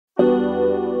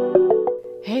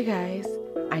Hey guys,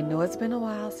 I know it's been a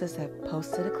while since I've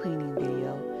posted a cleaning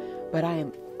video, but I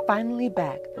am finally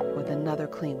back with another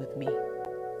clean with me.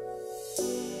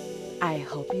 I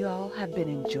hope you all have been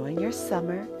enjoying your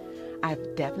summer.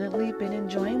 I've definitely been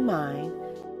enjoying mine.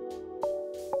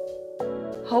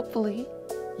 Hopefully,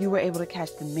 you were able to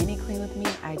catch the mini clean with me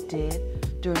I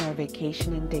did during our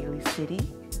vacation in Daly City.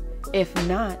 If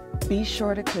not, be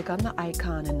sure to click on the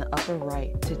icon in the upper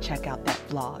right to check out that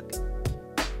vlog.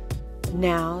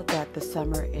 Now that the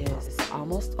summer is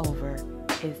almost over,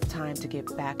 it's time to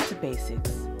get back to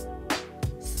basics,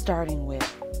 starting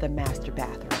with the master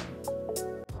bathroom.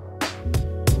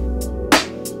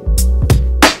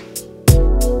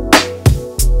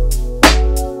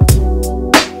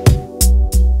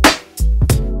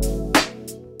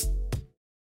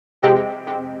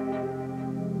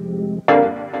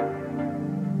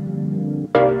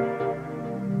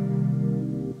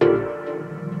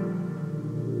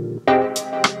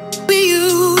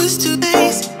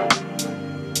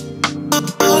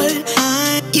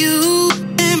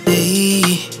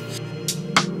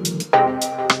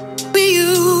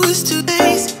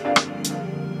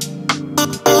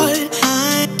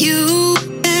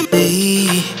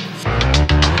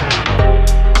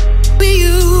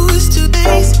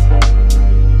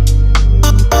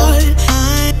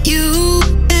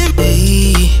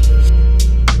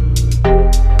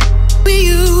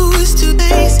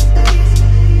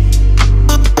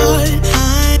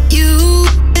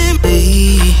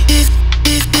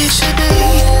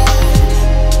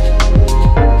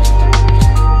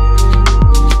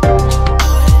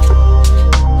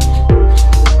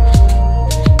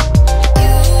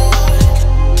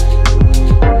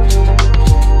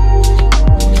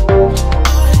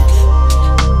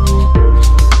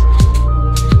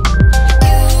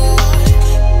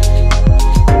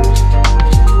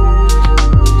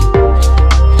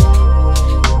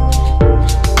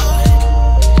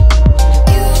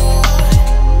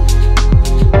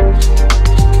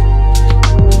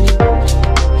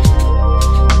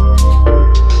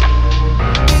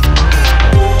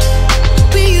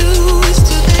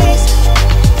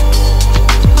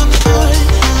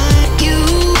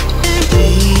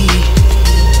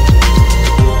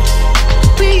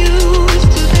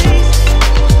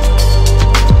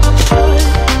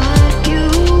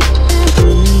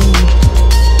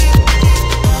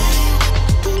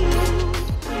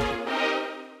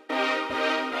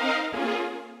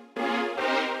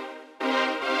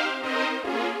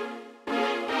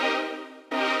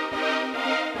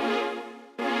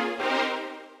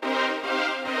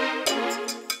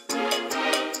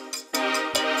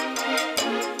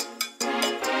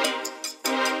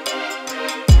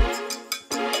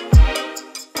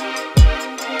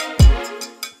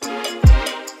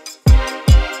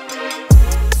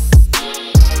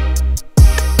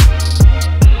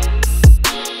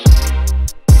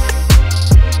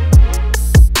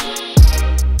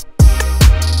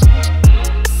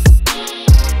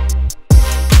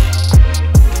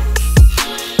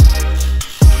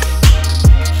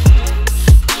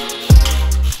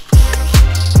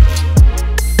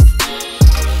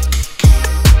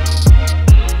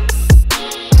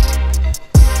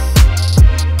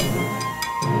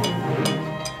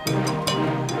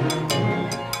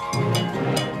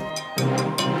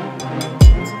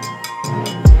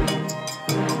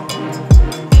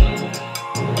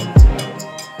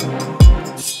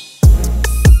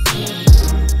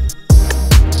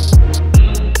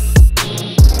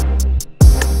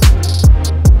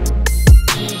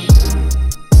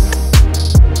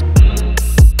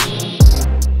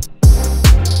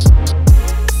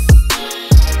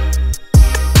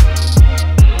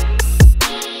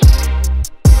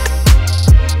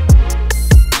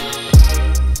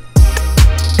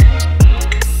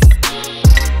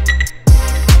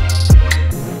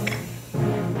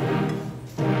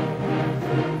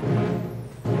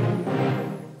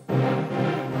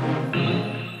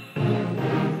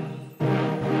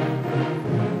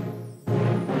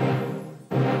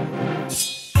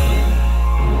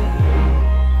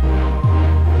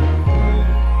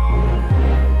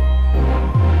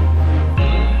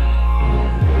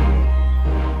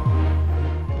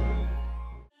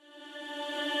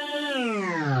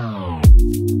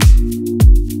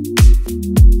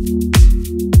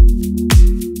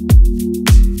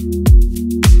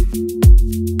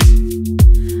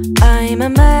 I'm a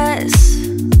mess.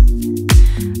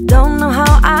 Don't know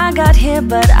how I got here,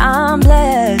 but I'm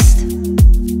blessed.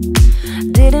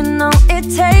 Didn't know it'd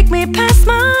take me past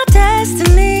my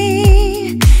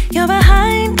destiny. You're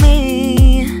behind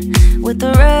me with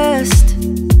the rest,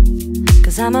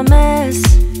 'cause I'm a mess.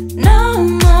 No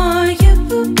more you.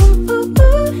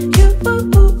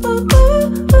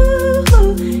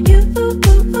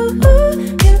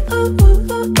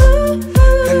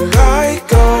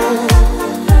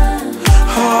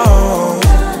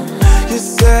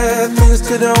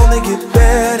 could only get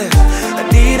better. I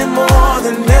need it more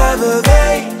than ever.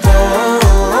 They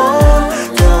don't.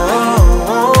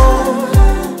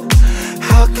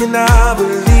 How can I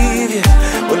believe you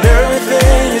when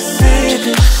everything is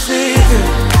secret?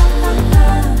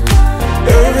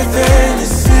 Everything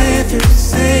is see-through.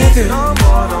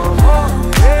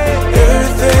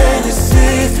 Everything is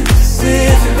see-through.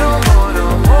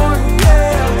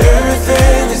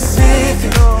 Everything is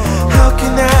see-through. How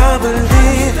can I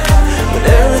believe it when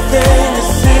everything is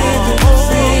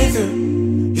see-through?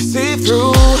 You see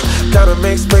through. Gotta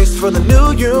make space for the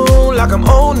new you, like I'm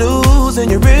old news in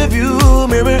your rearview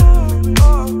mirror.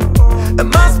 It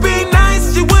must be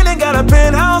nice you went and got a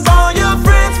penthouse. All your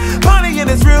friends partying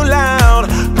is real loud.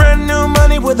 Brand new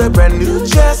money with a brand new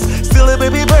chest. Still a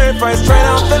baby bird price straight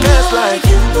off the nest. Like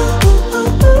you,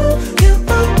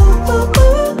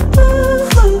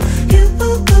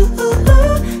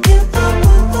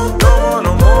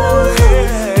 no more, yeah.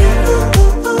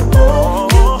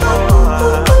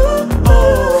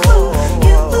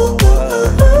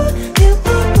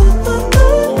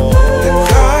 And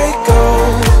I go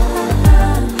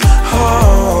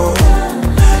home.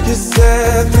 You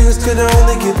said things could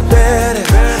only get better.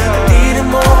 I need it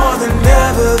more than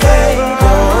ever. They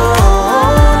don't.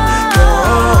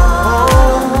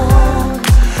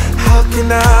 How can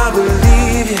I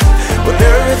believe you when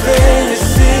everything is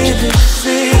see-through?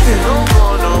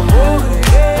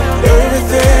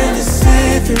 Everything is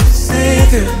see-through.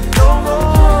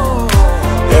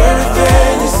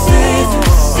 Everything is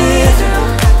see-through.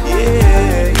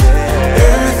 Yeah.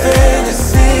 Everything is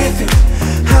see-through.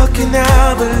 How can I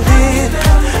believe it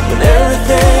when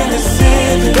everything is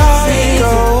see-through? I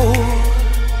go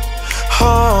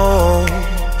home.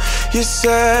 You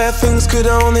said things could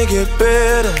only get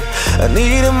better. I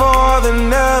need it more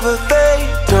than ever. They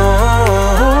don't.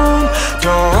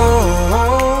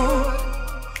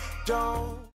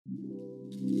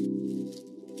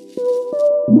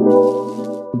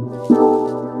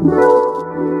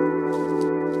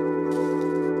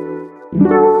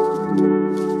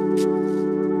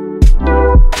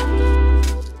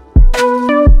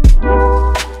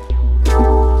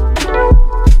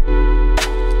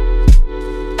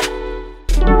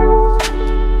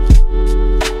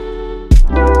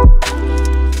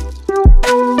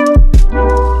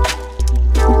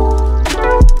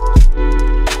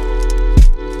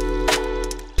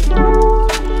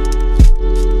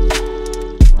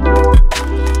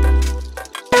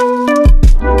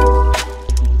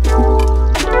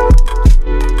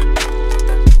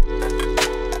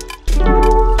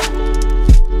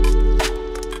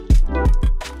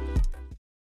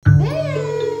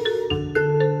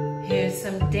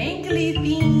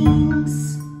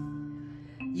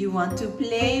 You want to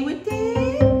play with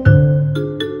it?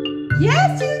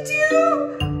 Yes, you